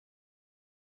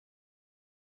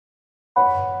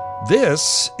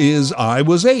This is I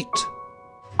Was 8.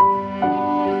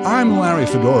 I'm Larry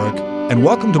Fedoruk, and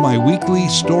welcome to my weekly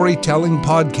storytelling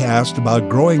podcast about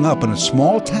growing up in a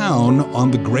small town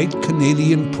on the Great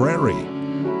Canadian Prairie.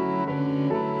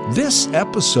 This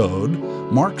episode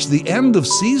marks the end of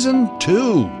Season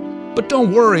 2, but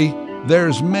don't worry,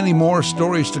 there's many more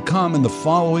stories to come in the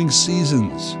following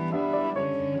seasons.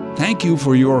 Thank you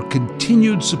for your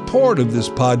continued support of this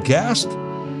podcast,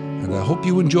 and I hope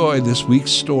you enjoy this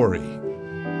week's story.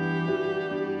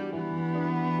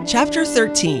 Chapter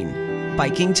 13,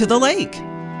 Biking to the Lake.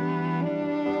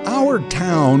 Our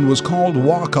town was called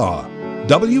Wakaw,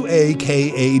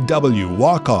 W-A-K-A-W,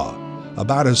 Wakaw,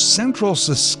 about as central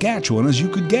Saskatchewan as you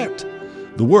could get.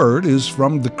 The word is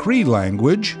from the Cree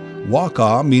language,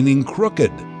 Wakaw meaning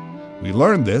crooked. We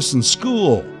learned this in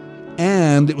school.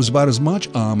 And it was about as much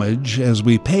homage as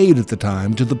we paid at the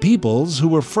time to the peoples who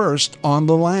were first on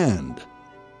the land.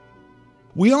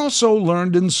 We also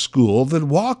learned in school that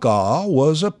Wakaw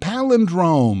was a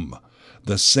palindrome,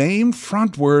 the same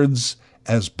frontwards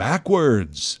as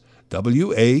backwards,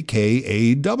 W-A-K-A-W.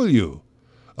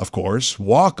 Of course,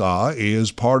 Wakaw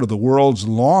is part of the world's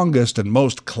longest and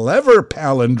most clever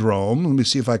palindrome. Let me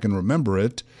see if I can remember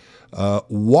it.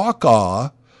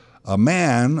 Wakaw, a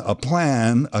man, a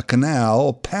plan, a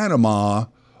canal, Panama,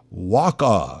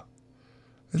 Wakaw.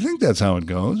 I think that's how it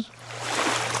goes.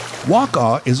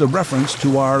 Wakaw is a reference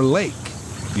to our lake.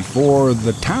 Before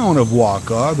the town of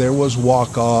Wakaw, there was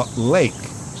Wakaw Lake.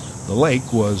 The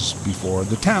lake was before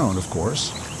the town, of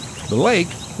course. The lake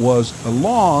was a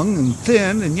long and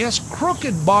thin and, yes,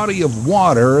 crooked body of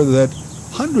water that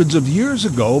hundreds of years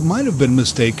ago might have been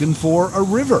mistaken for a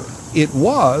river. It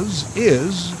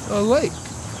is a lake.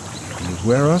 It is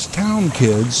where us town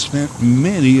kids spent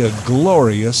many a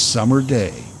glorious summer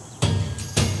day.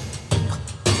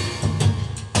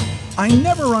 I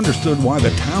never understood why the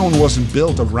town wasn't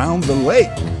built around the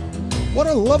lake. What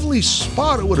a lovely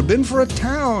spot it would have been for a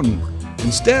town.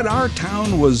 Instead, our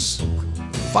town was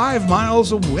 5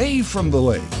 miles away from the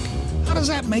lake. How does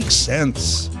that make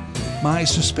sense? My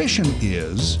suspicion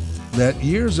is that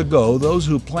years ago, those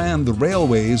who planned the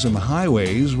railways and the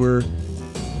highways were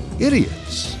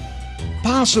idiots.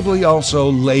 Possibly also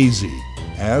lazy.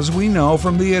 As we know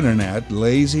from the internet,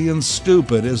 lazy and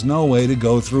stupid is no way to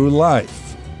go through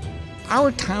life.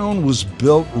 Our town was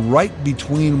built right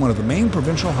between one of the main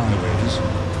provincial highways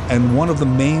and one of the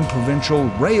main provincial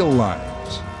rail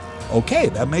lines. Okay,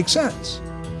 that makes sense.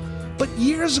 But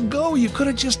years ago, you could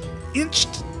have just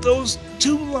inched those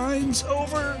two lines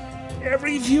over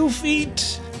every few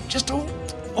feet. Just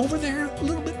over there a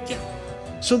little bit, yeah.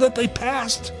 So that they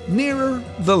passed nearer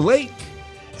the lake.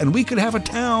 And we could have a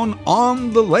town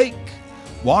on the lake.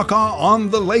 Wakaw on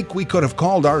the lake we could have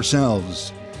called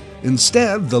ourselves.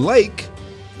 Instead, the lake,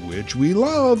 which we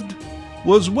loved,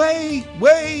 was way,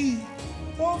 way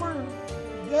over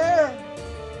there.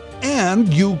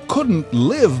 And you couldn't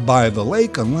live by the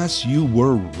lake unless you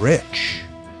were rich.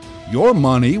 Your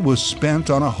money was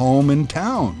spent on a home in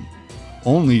town.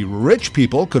 Only rich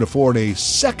people could afford a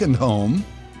second home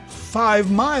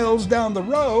 5 miles down the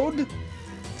road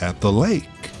at the lake.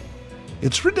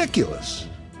 It's ridiculous.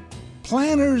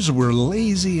 Planners were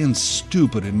lazy and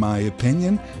stupid, in my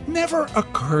opinion. Never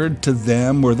occurred to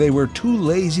them, or they were too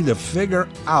lazy to figure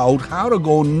out how to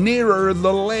go nearer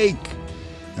the lake.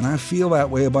 And I feel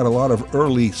that way about a lot of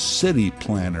early city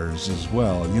planners as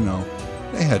well. You know,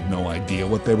 they had no idea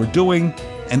what they were doing,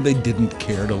 and they didn't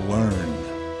care to learn.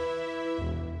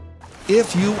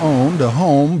 If you owned a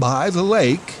home by the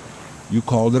lake, you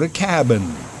called it a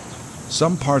cabin.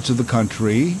 Some parts of the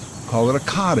country call it a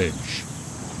cottage.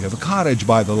 You have a cottage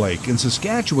by the lake. In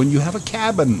Saskatchewan, you have a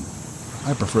cabin.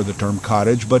 I prefer the term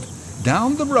cottage, but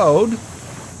down the road,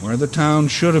 where the town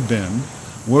should have been,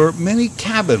 were many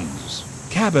cabins.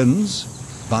 Cabins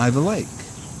by the lake.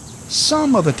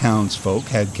 Some of the townsfolk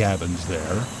had cabins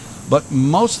there, but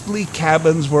mostly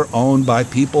cabins were owned by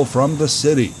people from the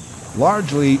city,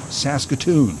 largely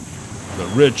Saskatoon, the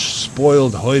rich,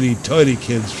 spoiled, hoity-toity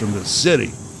kids from the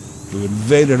city who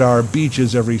invaded our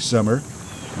beaches every summer,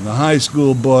 and the high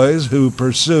school boys who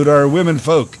pursued our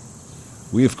womenfolk.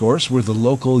 We, of course, were the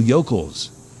local yokels,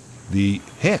 the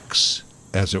hicks,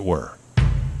 as it were.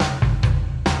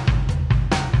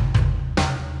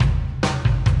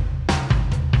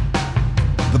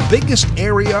 The biggest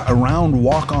area around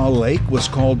Wakaw Lake was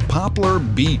called Poplar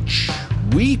Beach.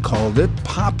 We called it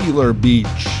Popular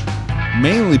Beach,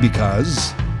 mainly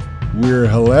because we're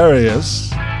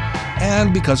hilarious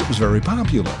and because it was very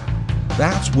popular.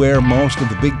 That's where most of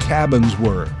the big cabins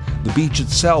were. The beach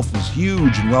itself was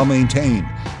huge and well maintained.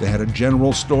 They had a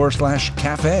general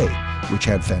store/cafe, which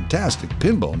had fantastic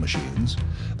pinball machines.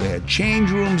 They had change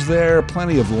rooms there,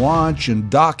 plenty of launch and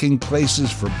docking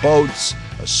places for boats,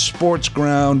 a sports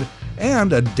ground,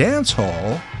 and a dance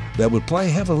hall that would play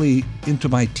heavily into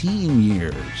my teen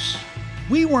years.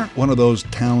 We weren't one of those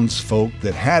townsfolk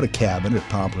that had a cabin at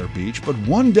Poplar Beach, but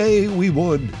one day we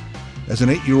would. As an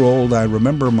 8-year-old, I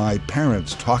remember my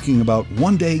parents talking about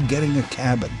one day getting a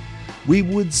cabin. We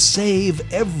would save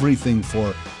everything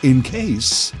for in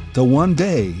case the one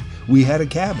day we had a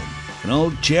cabin. An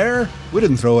old chair? We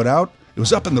didn't throw it out. It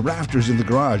was up in the rafters in the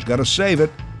garage. Got to save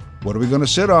it. What are we going to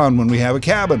sit on when we have a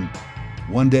cabin?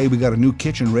 One day we got a new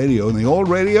kitchen radio, and the old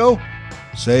radio?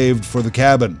 Saved for the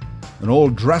cabin. An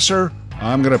old dresser?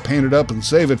 I'm going to paint it up and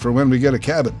save it for when we get a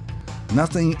cabin.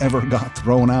 Nothing ever got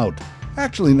thrown out.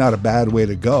 Actually, not a bad way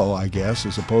to go, I guess,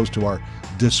 as opposed to our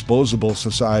disposable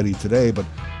society today, but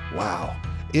wow,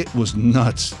 it was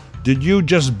nuts. Did you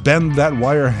just bend that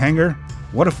wire hanger?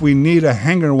 What if we need a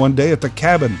hanger one day at the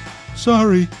cabin?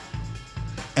 Sorry.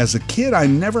 As a kid, I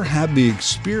never had the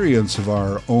experience of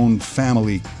our own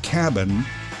family cabin,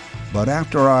 but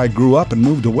after I grew up and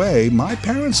moved away, my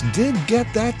parents did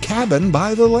get that cabin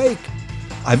by the lake.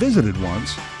 I visited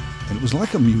once, and it was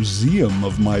like a museum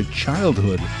of my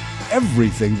childhood.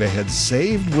 Everything they had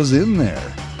saved was in there,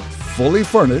 fully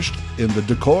furnished in the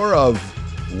decor of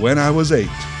when I was 8.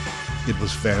 It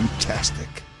was fantastic.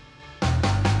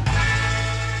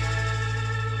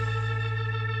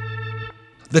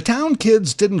 The town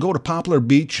kids didn't go to Poplar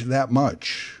Beach that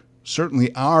much.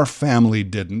 Certainly our family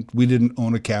didn't. We didn't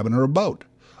own a cabin or a boat.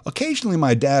 Occasionally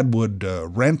my dad would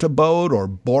rent a boat or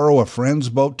borrow a friend's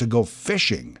boat to go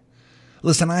fishing.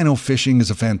 Listen, I know fishing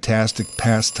is a fantastic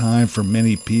pastime for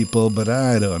many people, but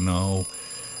I don't know.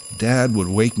 Dad would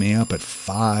wake me up at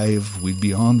 5. We'd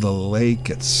be on the lake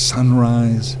at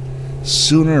sunrise.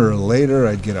 Sooner or later,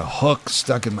 I'd get a hook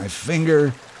stuck in my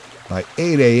finger. By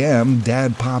 8 a.m.,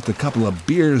 Dad popped a couple of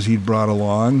beers he'd brought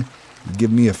along. He'd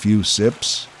give me a few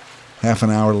sips. Half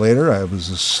an hour later, I was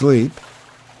asleep,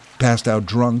 passed out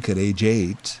drunk at age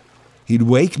 8. He'd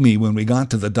wake me when we got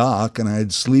to the dock, and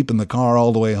I'd sleep in the car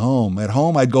all the way home. At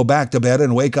home, I'd go back to bed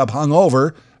and wake up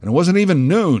hungover, and it wasn't even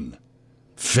noon.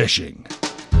 Fishing.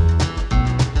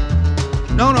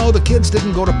 No, the kids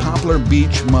didn't go to Poplar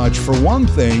Beach much. For one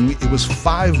thing, it was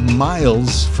 5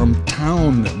 miles from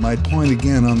town. My point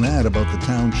again on that about the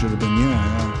town should have been,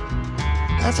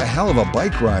 that's a hell of a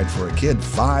bike ride for a kid,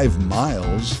 5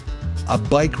 miles. A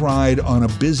bike ride on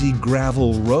a busy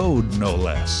gravel road, no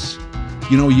less.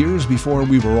 You know, years before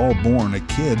we were all born, a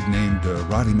kid named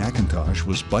Roddy McIntosh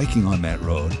was biking on that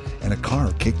road, and a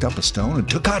car kicked up a stone and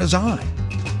took out his eye.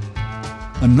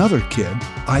 Another kid,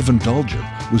 Ivan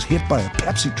Dulger, was hit by a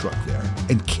Pepsi truck there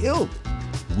and killed.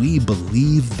 We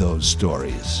believe those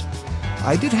stories.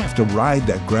 I did have to ride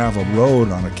that gravel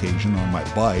road on occasion on my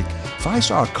bike. If I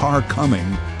saw a car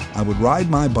coming, I would ride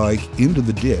my bike into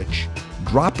the ditch,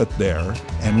 drop it there,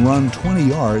 and run 20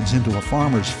 yards into a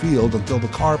farmer's field until the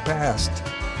car passed.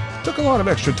 Took a lot of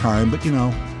extra time, but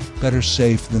better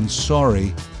safe than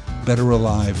sorry, better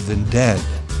alive than dead.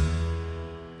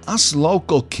 Us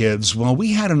local kids, well,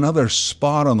 we had another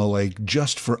spot on the lake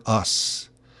just for us.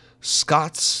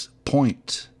 Scott's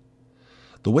Point.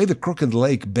 The way the crooked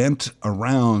lake bent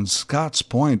around, Scott's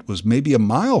Point was maybe a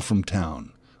mile from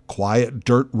town. Quiet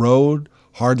dirt road,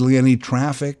 hardly any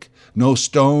traffic, no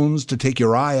stones to take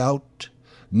your eye out.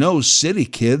 No city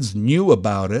kids knew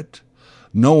about it.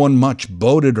 No one much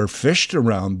boated or fished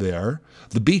around there.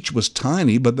 The beach was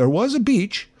tiny, but there was a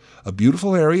beach, a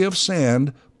beautiful area of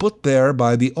sand put there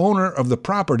by the owner of the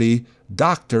property,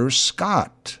 Dr.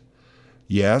 Scott.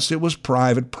 Yes, it was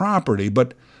private property,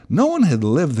 but no one had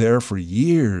lived there for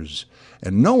years,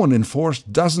 and no one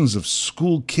enforced dozens of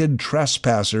school kid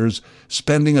trespassers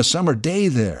spending a summer day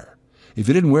there. If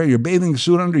you didn't wear your bathing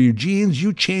suit under your jeans,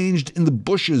 you changed in the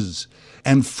bushes.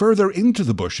 And further into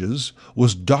the bushes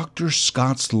was Dr.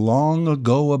 Scott's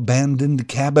long-ago abandoned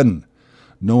cabin.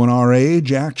 No one our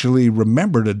age actually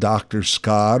remembered a Dr.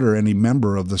 Scott or any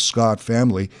member of the Scott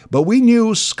family, but we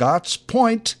knew Scott's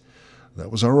Point.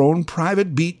 That was our own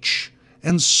private beach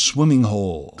and swimming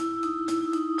hole.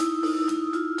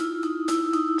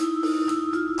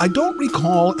 I don't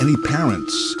recall any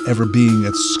parents ever being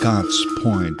at Scott's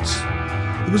Point.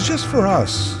 It was just for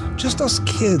us, just us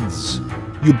kids.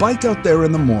 You biked out there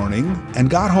in the morning and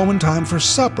got home in time for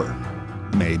supper.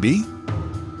 Maybe.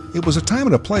 It was a time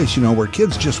and a place, where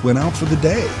kids just went out for the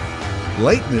day.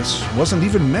 Lateness wasn't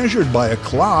even measured by a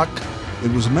clock.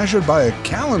 It was measured by a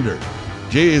calendar.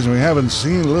 Geez, we haven't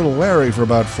seen little Larry for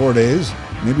about 4 days.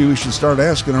 Maybe we should start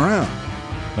asking around.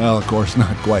 Well, of course,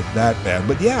 not quite that bad.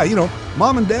 But yeah,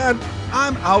 Mom and Dad,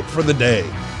 I'm out for the day.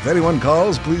 If anyone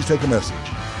calls, please take a message.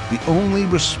 The only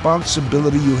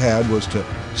responsibility you had was to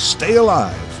stay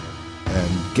alive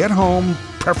and get home,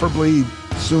 preferably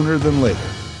sooner than later.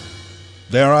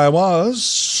 There I was,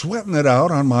 sweating it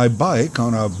out on my bike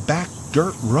on a back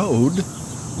dirt road,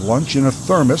 lunch in a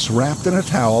thermos wrapped in a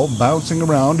towel, bouncing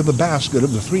around to the basket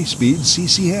of the 3-speed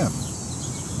CCM.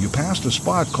 You passed a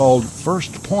spot called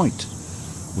First Point,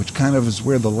 which kind of is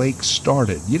where the lake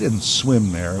started. You didn't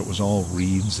swim there, it was all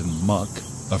reeds and muck.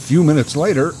 A few minutes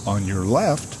later, on your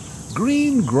left,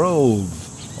 Green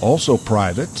Grove, also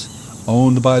private,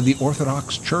 owned by the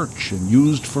Orthodox Church and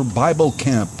used for Bible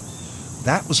camp.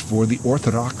 That was for the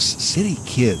Orthodox city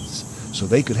kids, so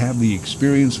they could have the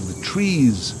experience of the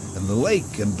trees and the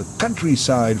lake and the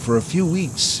countryside for a few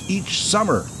weeks each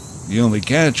summer. The only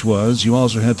catch was you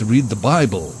also had to read the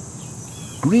Bible.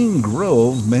 Green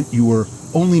Grove meant you were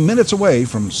only minutes away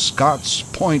from Scott's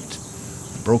Point,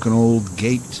 the broken old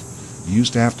gate. You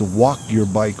used to have to walk your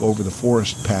bike over the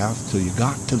forest path till you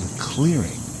got to the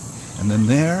clearing. And then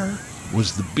there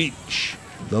was the beach,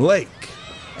 the lake,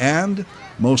 and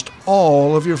most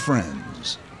all of your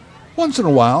friends. Once in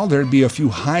a while, there'd be a few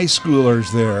high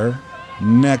schoolers there,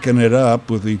 necking it up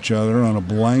with each other on a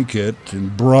blanket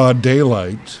in broad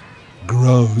daylight.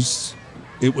 Gross.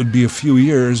 It would be a few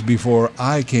years before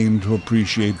I came to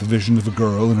appreciate the vision of a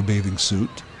girl in a bathing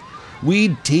suit.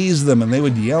 We'd tease them and they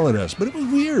would yell at us, but it was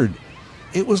weird.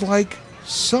 It was like,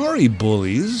 sorry,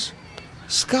 bullies,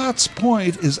 Scott's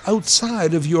Point is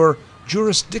outside of your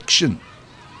jurisdiction.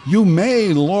 You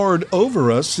may lord over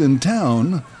us in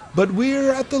town, but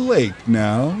we're at the lake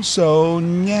now, so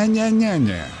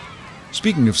nya.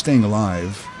 Speaking of staying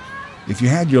alive, if you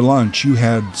had your lunch, you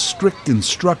had strict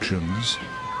instructions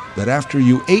that after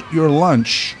you ate your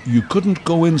lunch, you couldn't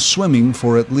go in swimming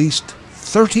for at least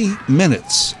 30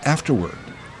 minutes afterward.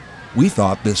 We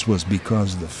thought this was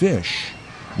because the fish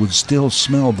would still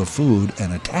smell the food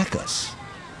and attack us.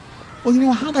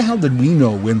 Well, how the hell did we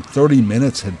know when 30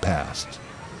 minutes had passed?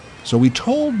 So we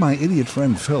told my idiot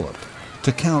friend Philip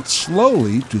to count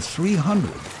slowly to 300,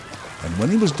 and when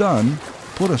he was done,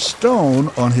 put a stone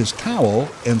on his towel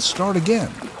and start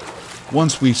again.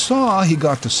 Once we saw he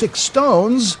got to 6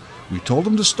 stones, we told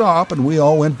him to stop, and we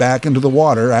all went back into the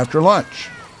water after lunch.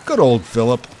 Good old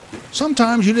Philip.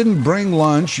 Sometimes you didn't bring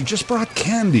lunch, you just brought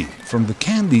candy from the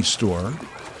candy store.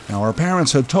 Now, our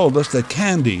parents had told us that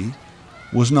candy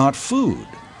was not food,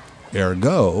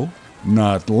 ergo,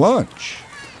 not lunch.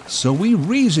 So we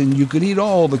reasoned you could eat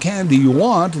all the candy you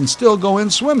want and still go in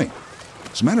swimming.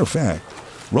 As a matter of fact,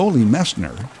 Rolly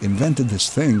Messner invented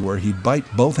this thing where he'd bite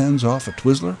both ends off a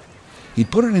Twizzler.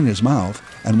 He'd put it in his mouth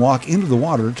and walk into the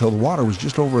water till the water was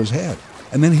just over his head.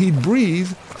 And then he'd breathe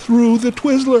through the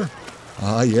Twizzler.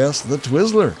 Ah, yes, the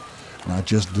Twizzler. Not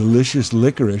just delicious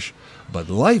licorice, but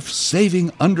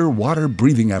life-saving underwater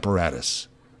breathing apparatus.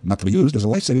 Not to be used as a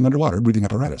life-saving underwater breathing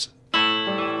apparatus.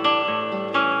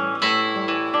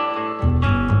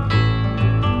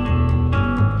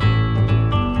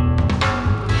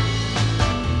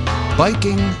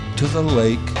 Biking to the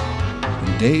lake,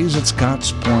 and days at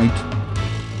Scott's Point.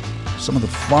 Some of the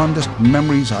fondest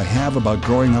memories I have about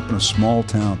growing up in a small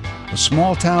town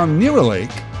near a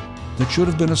lake that should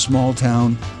have been a small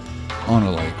town on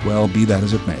a lake. Well, be that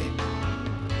as it may.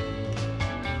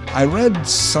 I read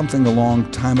something a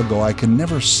long time ago. I can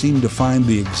never seem to find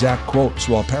the exact quote,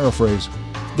 so I'll paraphrase.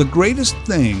 The greatest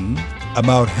thing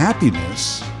about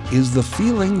happiness is the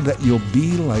feeling that you'll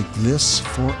be like this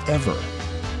forever.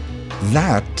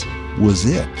 That was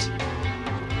it.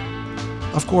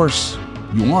 Of course,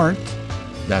 you aren't.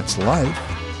 That's life.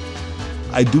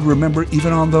 I do remember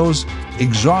even on those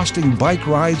exhausting bike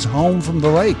rides home from the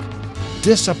lake,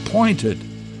 disappointed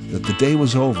that the day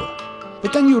was over.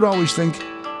 But then you would always think,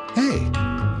 hey,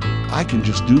 I can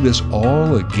just do this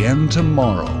all again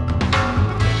tomorrow.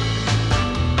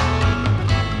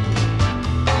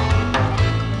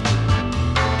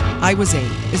 I Was 8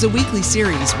 is a weekly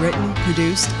series written,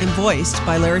 produced, and voiced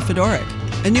by Larry Fedoruk.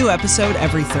 A new episode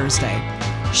every Thursday.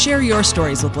 Share your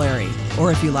stories with Larry,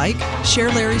 or if you like,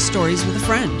 share Larry's stories with a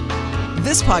friend.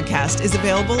 This podcast is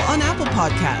available on Apple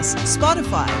Podcasts,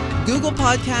 Spotify, Google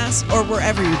Podcasts, or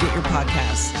wherever you get your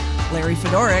podcasts. Larry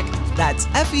Fedoruk, that's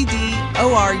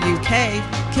Fedoruk,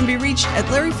 can be reached at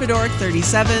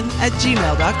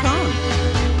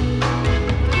larryfedoruk37@gmail.com.